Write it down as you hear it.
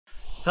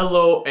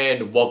Hello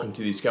and welcome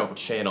to the Scoundrel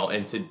channel,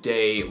 and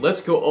today let's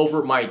go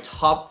over my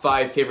top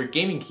 5 favorite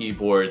gaming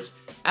keyboards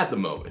at the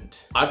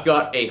moment. I've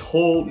got a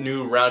whole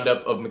new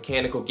roundup of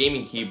mechanical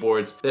gaming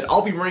keyboards that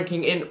I'll be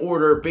ranking in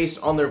order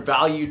based on their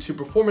value to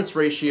performance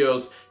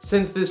ratios,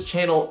 since this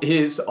channel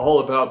is all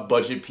about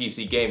budget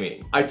PC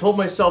gaming. I told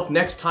myself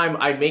next time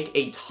I make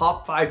a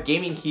top 5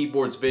 gaming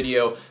keyboards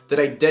video that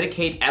I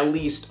dedicate at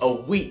least a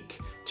week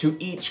to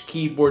each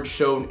keyboard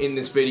shown in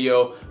this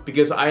video,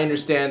 because I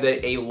understand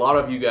that a lot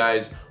of you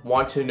guys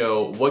want to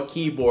know what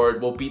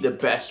keyboard will be the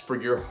best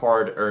for your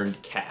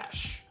hard-earned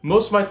cash.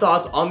 Most of my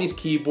thoughts on these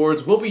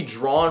keyboards will be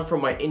drawn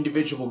from my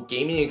individual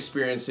gaming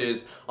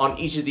experiences on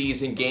each of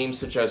these in games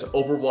such as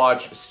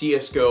Overwatch,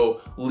 CSGO,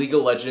 League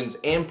of Legends,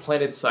 and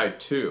PlanetSide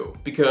 2.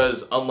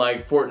 Because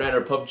unlike Fortnite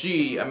or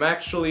PUBG, I'm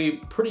actually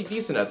pretty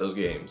decent at those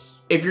games.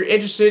 If you're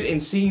interested in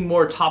seeing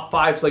more top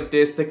 5s like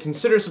this, then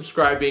consider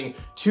subscribing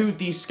to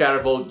the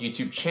Scattervolt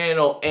YouTube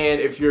channel. And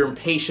if you're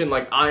impatient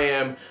like I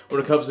am when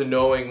it comes to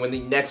knowing when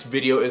the next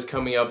video is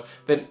coming up,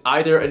 then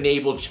either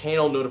enable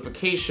channel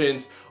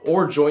notifications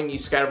or join the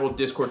Scattervolt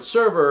Discord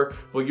server,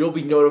 where you'll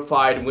be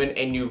notified when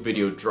a new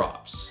video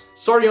drops.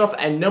 Starting off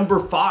at number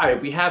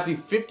 5, we have the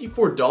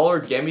 $54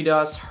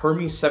 Gamidas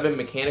Hermes 7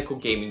 mechanical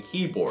gaming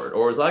keyboard,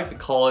 or as I like to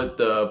call it,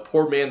 the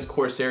poor man's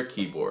Corsair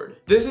keyboard.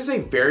 This is a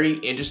very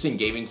interesting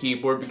gaming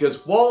keyboard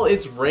because while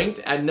it's ranked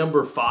at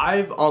number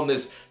 5 on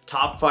this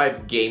top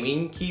 5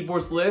 gaming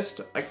keyboards list,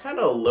 I kind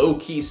of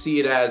low-key see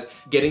it as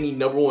getting the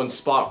number 1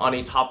 spot on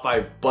a top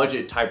 5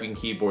 budget typing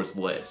keyboards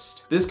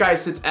list. This guy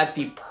sits at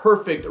the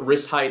perfect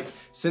wrist height,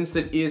 since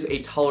it is a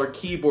taller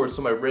keyboard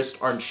so my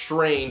wrists aren't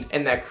strained,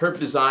 and that curved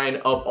design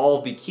of all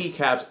of the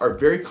keycaps are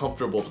very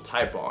comfortable to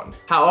type on.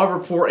 However,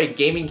 for a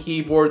gaming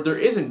keyboard, there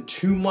isn't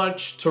too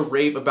much to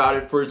rave about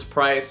it for its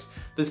price.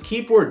 This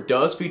keyboard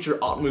does feature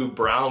Optmu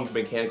brown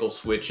mechanical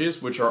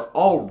switches, which are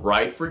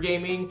alright for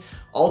gaming.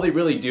 All they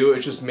really do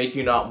is just make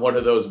you not one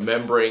of those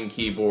membrane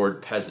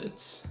keyboard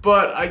peasants.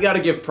 But I gotta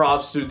give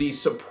props to the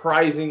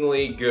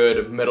surprisingly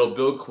good metal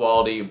build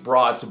quality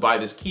brought by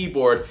this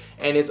keyboard,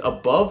 and its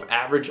above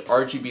average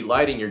RGB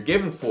lighting you're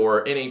given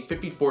for in a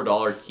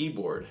 $54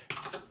 keyboard.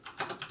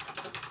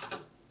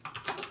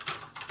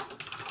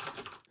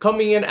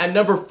 Coming in at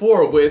number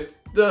 4 with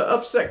the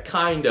upset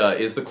kinda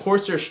is the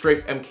Corsair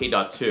Strafe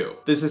MK.2.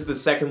 This is the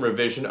second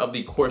revision of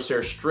the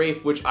Corsair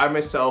Strafe, which I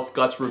myself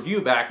got to review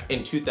back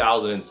in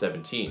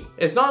 2017.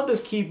 It's not that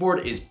this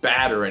keyboard is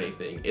bad or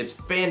anything. It's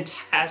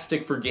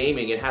fantastic for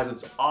gaming. It has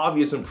its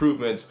obvious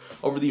improvements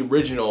over the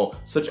original,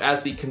 such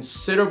as the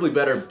considerably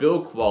better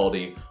build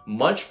quality,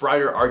 much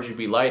brighter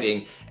RGB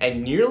lighting,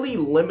 and nearly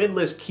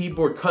limitless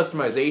keyboard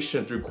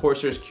customization through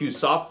Corsair's Q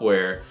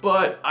software,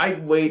 but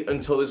I'd wait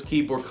until this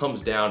keyboard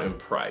comes down in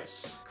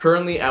price.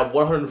 Currently at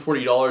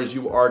 $140,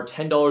 you are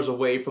 $10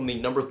 away from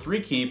the number 3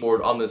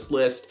 keyboard on this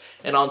list,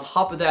 and on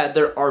top of that,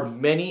 there are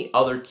many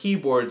other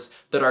keyboards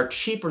that are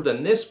cheaper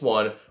than this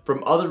one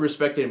from other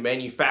respected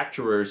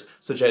manufacturers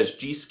such as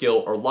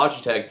G-Skill or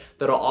Logitech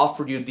that'll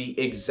offer you the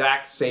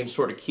exact same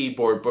sort of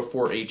keyboard but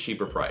for a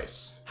cheaper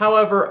price.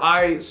 However,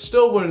 I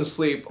still wouldn't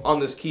sleep on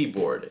this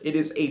keyboard. It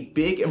is a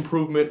big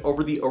improvement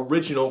over the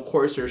original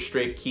Corsair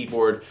Strafe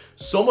keyboard,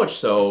 so much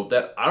so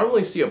that I don't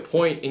really see a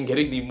point in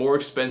getting the more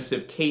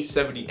expensive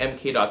K70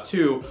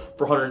 MK.2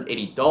 for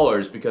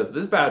 $180, because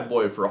this bad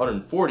boy for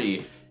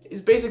 $140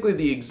 is basically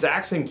the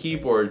exact same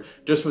keyboard,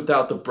 just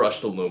without the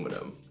brushed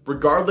aluminum.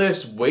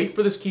 Regardless, wait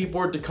for this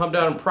keyboard to come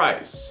down in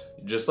price,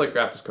 just like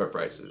graphics card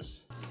prices.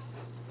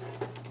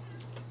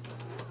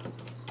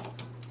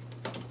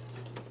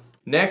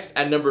 Next,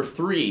 at number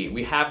 3,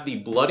 we have the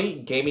Bloody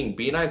Gaming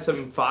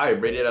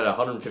B975 rated at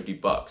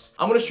 $150.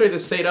 I'm gonna straight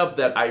this straight up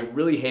that I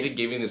really hated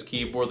giving this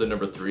keyboard the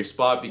number 3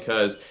 spot,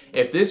 because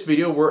if this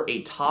video were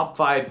a top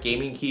 5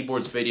 gaming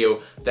keyboards video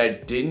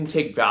that didn't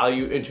take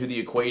value into the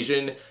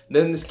equation,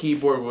 then this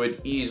keyboard would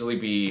easily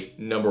be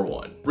number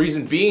 1.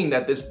 Reason being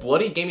that this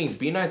Bloody Gaming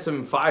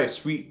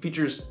B975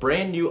 features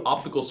brand new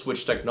optical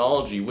switch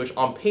technology, which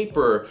on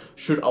paper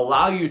should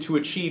allow you to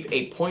achieve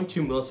a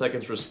 0.2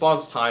 milliseconds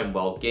response time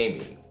while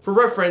gaming. For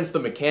reference, the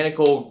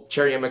mechanical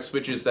Cherry MX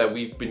switches that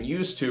we've been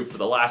used to for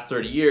the last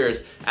 30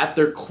 years, at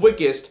their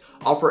quickest,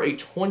 offer a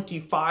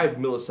 25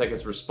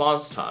 milliseconds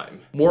response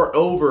time.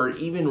 Moreover,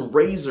 even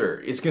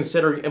Razer is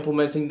considering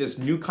implementing this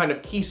new kind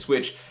of key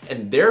switch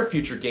in their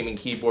future gaming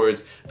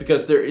keyboards,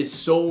 because there is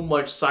so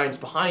much science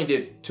behind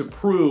it to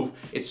prove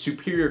its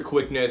superior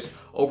quickness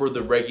over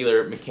the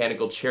regular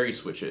mechanical Cherry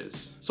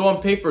switches. So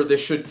on paper,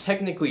 this should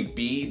technically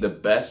be the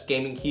best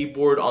gaming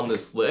keyboard on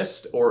this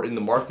list, or in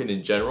the market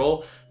in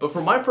general, but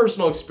from my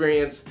personal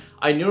experience,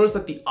 I noticed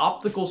that the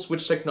optical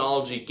switch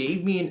technology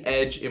gave me an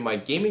edge in my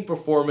gaming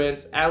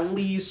performance at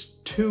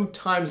least 2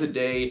 times a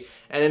day,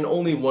 and in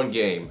only one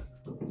game: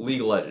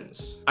 League of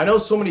Legends. I know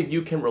so many of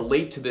you can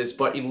relate to this,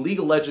 but in League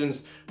of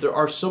Legends, there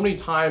are so many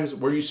times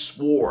where you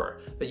swore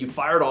that you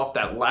fired off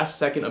that last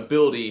second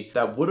ability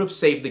that would have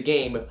saved the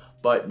game,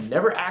 but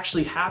never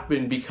actually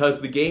happened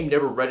because the game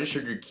never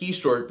registered your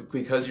keystroke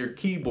because your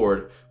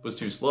keyboard was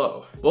too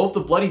slow. Well, with the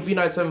bloody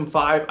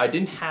B975, I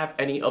didn't have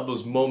any of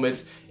those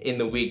moments in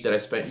the week that I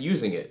spent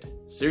using it.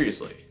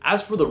 Seriously.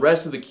 As for the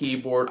rest of the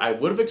keyboard, I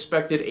would have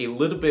expected a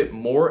little bit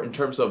more in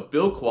terms of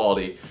build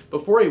quality,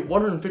 but for a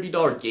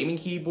 $150 gaming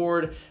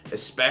keyboard,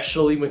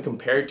 especially when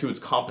compared to its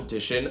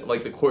competition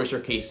like the Corsair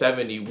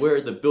K70,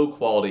 where the build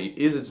quality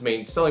is its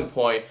main selling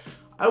point,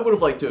 I would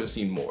have liked to have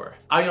seen more.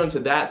 Adding on to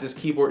that, this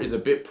keyboard is a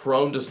bit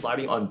prone to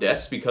sliding on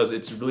desks because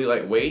it's really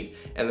lightweight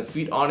and the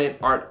feet on it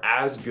aren't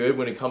as good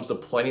when it comes to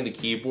planting the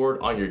keyboard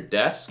on your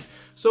desk,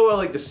 so I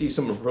like to see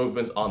some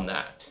improvements on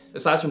that.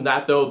 Aside from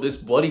that though, this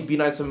bloody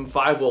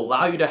B975 will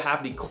allow you to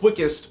have the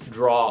quickest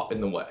draw in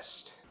the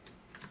West.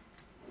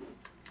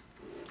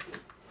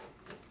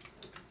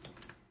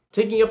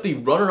 Taking up the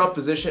runner-up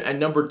position at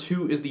number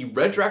 2 is the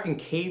Red Dragon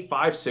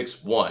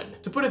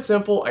K561. To put it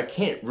simple, I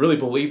can't really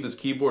believe this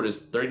keyboard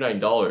is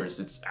 $39.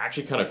 It's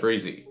actually kind of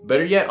crazy.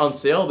 Better yet, on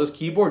sale, this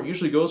keyboard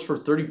usually goes for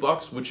 30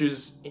 bucks, which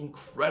is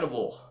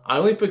incredible. I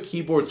only put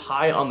keyboards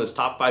high on this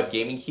top 5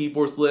 gaming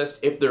keyboards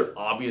list if they're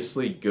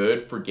obviously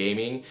good for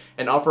gaming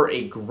and offer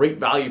a great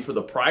value for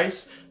the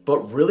price,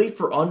 but really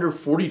for under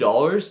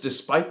 $40,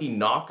 despite the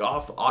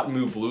knockoff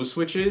Atmu blue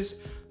switches,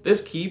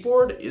 this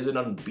keyboard is an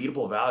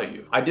unbeatable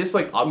value. I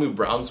dislike Atmu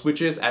brown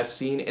switches as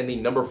seen in the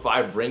number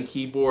 5 ring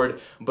keyboard,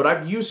 but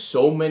I've used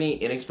so many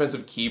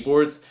inexpensive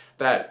keyboards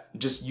that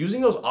just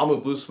using those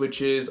Atmu blue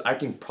switches, I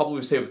can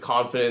probably say with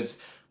confidence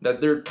that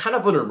they're kind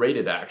of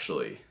underrated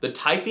actually. The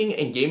typing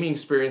and gaming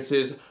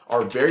experiences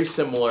are very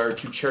similar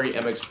to Cherry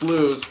MX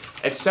Blues,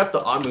 except the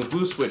Atmu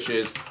blue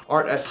switches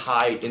aren't as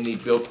high in the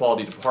build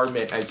quality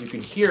department as you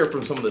can hear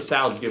from some of the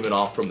sounds given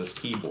off from this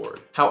keyboard.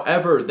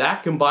 However,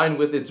 that combined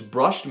with its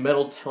brushed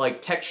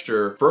metal-like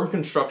texture, firm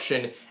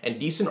construction,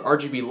 and decent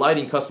RGB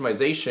lighting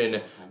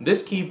customization,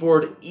 this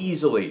keyboard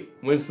easily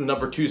wins the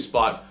number 2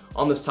 spot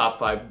on this top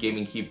 5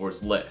 gaming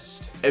keyboards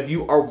list. If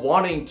you are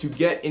wanting to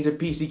get into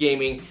PC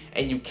gaming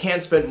and you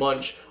can't spend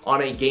much on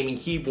a gaming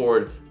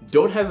keyboard,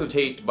 don't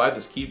hesitate to buy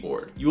this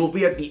keyboard. You will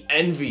be at the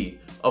envy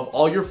of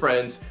all your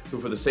friends who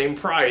for the same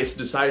price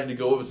decided to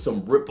go with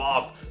some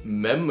rip-off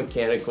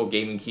mechanical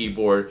gaming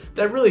keyboard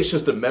that really is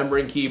just a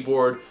membrane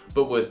keyboard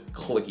but with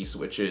clicky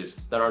switches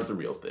that aren't the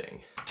real thing.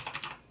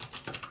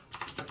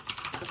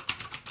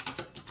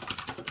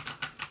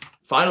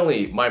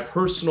 Finally, my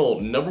personal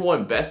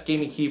 #1 best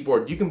gaming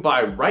keyboard you can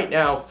buy right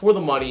now for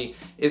the money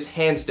is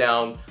hands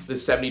down the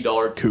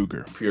 $70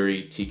 Cougar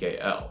Puri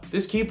TKL.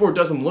 This keyboard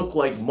doesn't look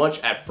like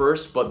much at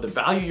first, but the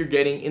value you're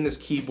getting in this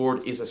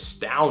keyboard is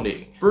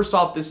astounding. First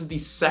off, this is the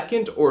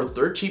 2nd or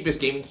 3rd cheapest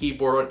gaming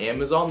keyboard on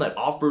Amazon that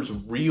offers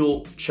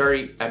real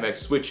Cherry MX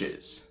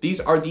switches. These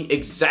are the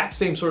exact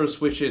same sort of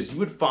switches you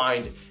would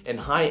find in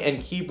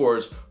high-end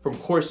keyboards from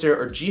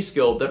Corsair or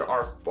G-Skill that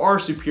are far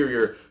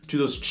superior to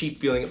those cheap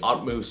feeling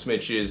Atmu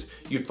switches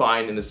you'd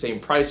find in the same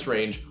price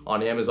range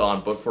on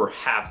Amazon, but for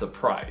half the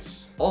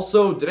price.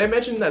 Also, did I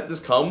mention that this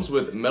comes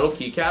with metal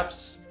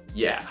keycaps?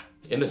 Yeah,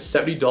 in a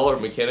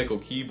 $70 mechanical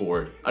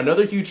keyboard.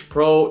 Another huge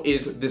pro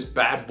is this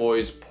bad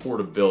boy's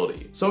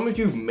portability. Some of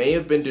you may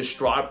have been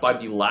distraught by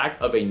the lack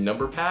of a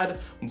number pad,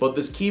 but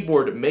this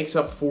keyboard makes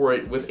up for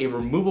it with a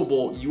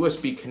removable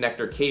USB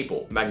connector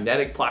cable,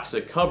 magnetic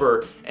plastic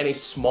cover, and a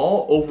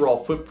small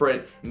overall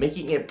footprint,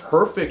 making it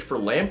perfect for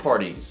LAN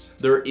parties.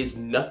 There is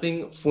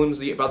nothing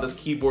flimsy about this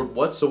keyboard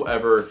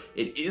whatsoever.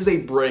 It is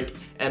a brick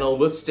and it'll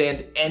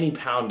withstand any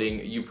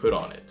pounding you put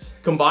on it.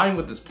 Combined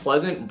with this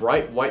pleasant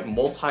bright white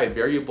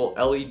multi-variable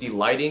LED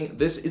lighting,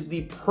 this is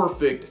the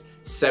perfect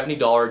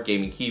 $70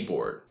 gaming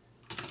keyboard.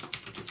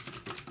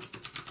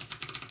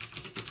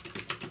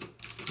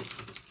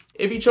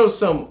 If you chose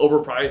some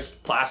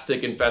overpriced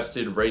plastic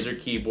infested Razer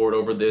keyboard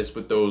over this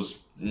with those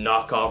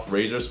knockoff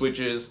Razer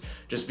switches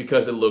just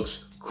because it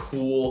looks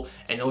cool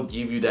and it'll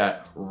give you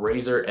that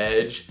Razer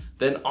edge,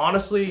 then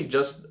honestly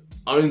just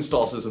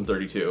uninstall System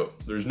 32.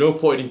 There's no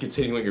point in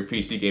continuing your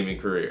PC gaming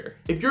career.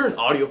 If you're an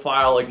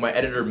audiophile like my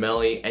editor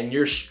Melly and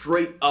you're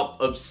straight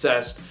up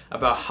obsessed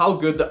about how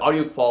good the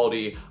audio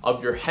quality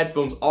of your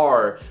headphones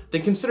are,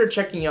 then consider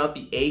checking out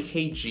the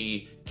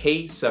AKG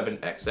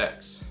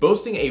K7XX.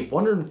 Boasting a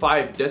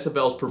 105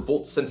 decibels per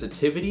volt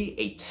sensitivity,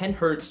 a 10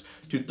 Hz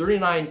to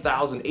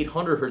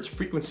 39,800 Hz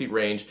frequency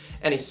range,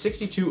 and a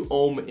 62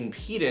 ohm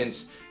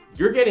impedance,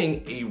 you're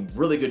getting a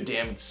really good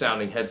damn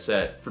sounding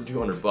headset for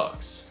 200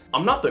 bucks.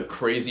 I'm not the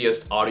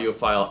craziest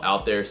audiophile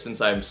out there since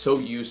I'm so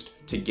used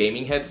to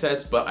gaming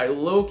headsets, but I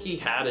low-key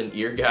had an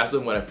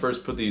eargasm when I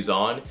first put these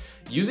on.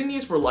 Using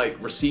these were like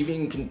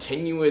receiving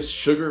continuous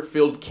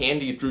sugar-filled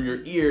candy through your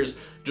ears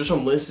just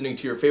from listening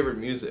to your favorite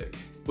music.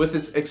 With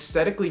its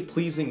aesthetically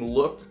pleasing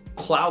look,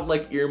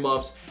 cloud-like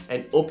earmuffs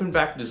and open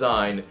back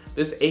design,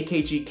 this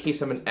AKG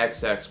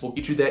K7XX will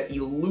get you that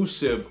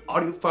elusive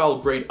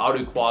audiophile grade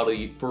audio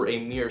quality for a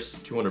mere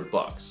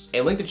 $200.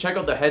 A link to check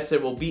out the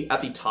headset will be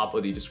at the top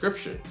of the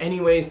description.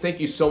 Anyways, thank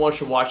you so much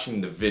for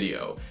watching the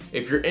video.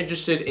 If you're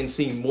interested in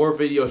seeing more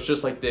videos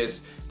just like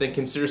this, then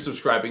consider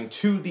subscribing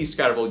to the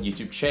Skydival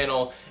YouTube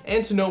channel,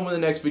 and to know when the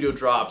next video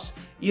drops,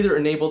 either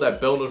enable that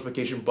bell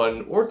notification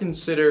button or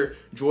consider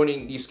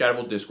joining the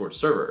Skydival Discord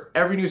server.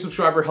 Every new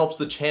subscriber helps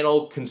the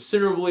channel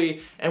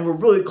considerably, and we're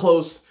really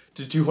close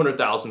to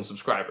 200,000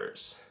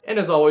 subscribers. And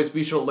as always,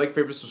 be sure to like,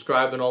 favorite,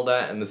 subscribe, and all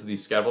that, and this is the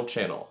Skydival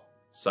channel,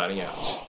 signing out.